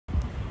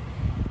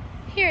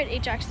Here at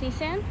Ajax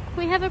Nissan,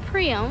 we have a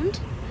pre-owned,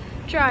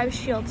 Drive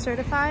Shield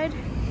certified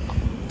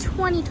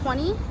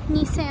 2020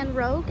 Nissan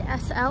Rogue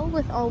SL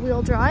with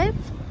all-wheel drive.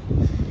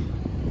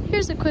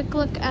 Here's a quick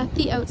look at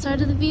the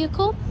outside of the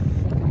vehicle.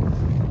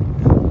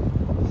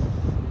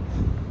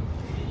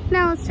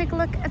 Now let's take a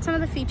look at some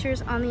of the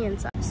features on the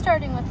inside.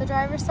 Starting with the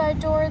driver's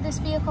side door, this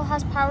vehicle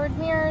has powered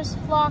mirrors,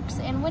 locks,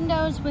 and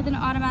windows with an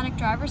automatic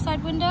driver's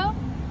side window.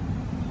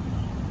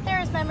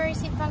 There is memory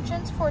seat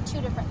functions for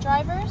 2 different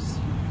drivers,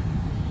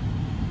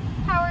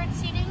 powered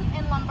seating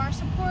and lumbar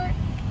support,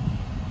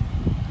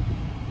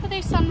 with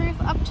a sunroof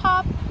up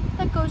top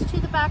that goes to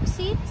the back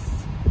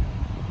seats,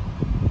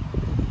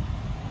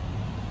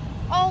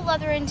 all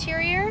leather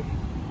interior,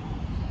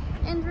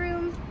 and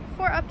room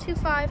for up to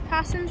 5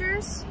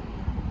 passengers,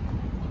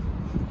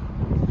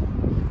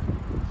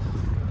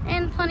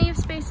 and plenty of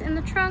space in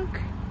the trunk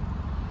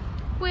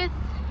with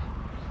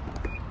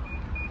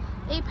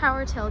a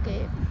power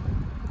tailgate.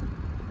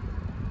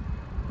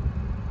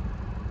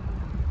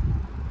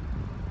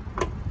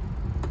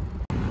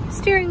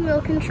 Steering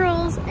wheel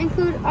controls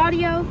include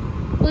audio,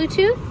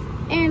 Bluetooth,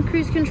 and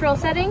cruise control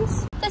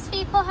settings. This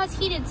vehicle has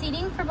heated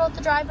seating for both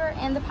the driver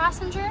and the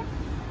passenger.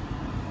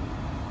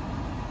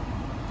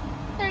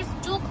 There's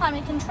dual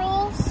climate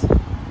controls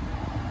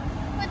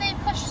with a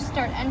push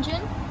start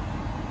engine.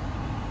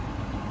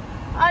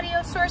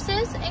 Audio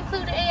sources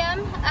include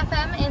AM,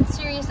 FM, and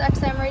Sirius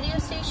XM radio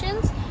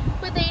stations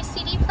with a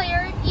CD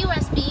player,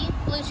 USB,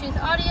 Bluetooth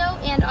audio,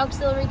 and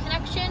auxiliary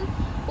connection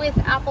with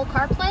Apple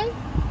CarPlay.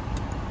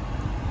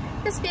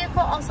 This vehicle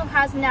also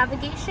has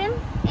navigation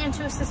and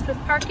to assist with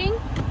parking.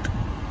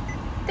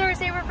 There is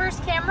a reverse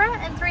camera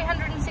and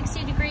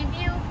 360-degree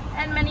view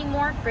and many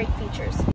more great features.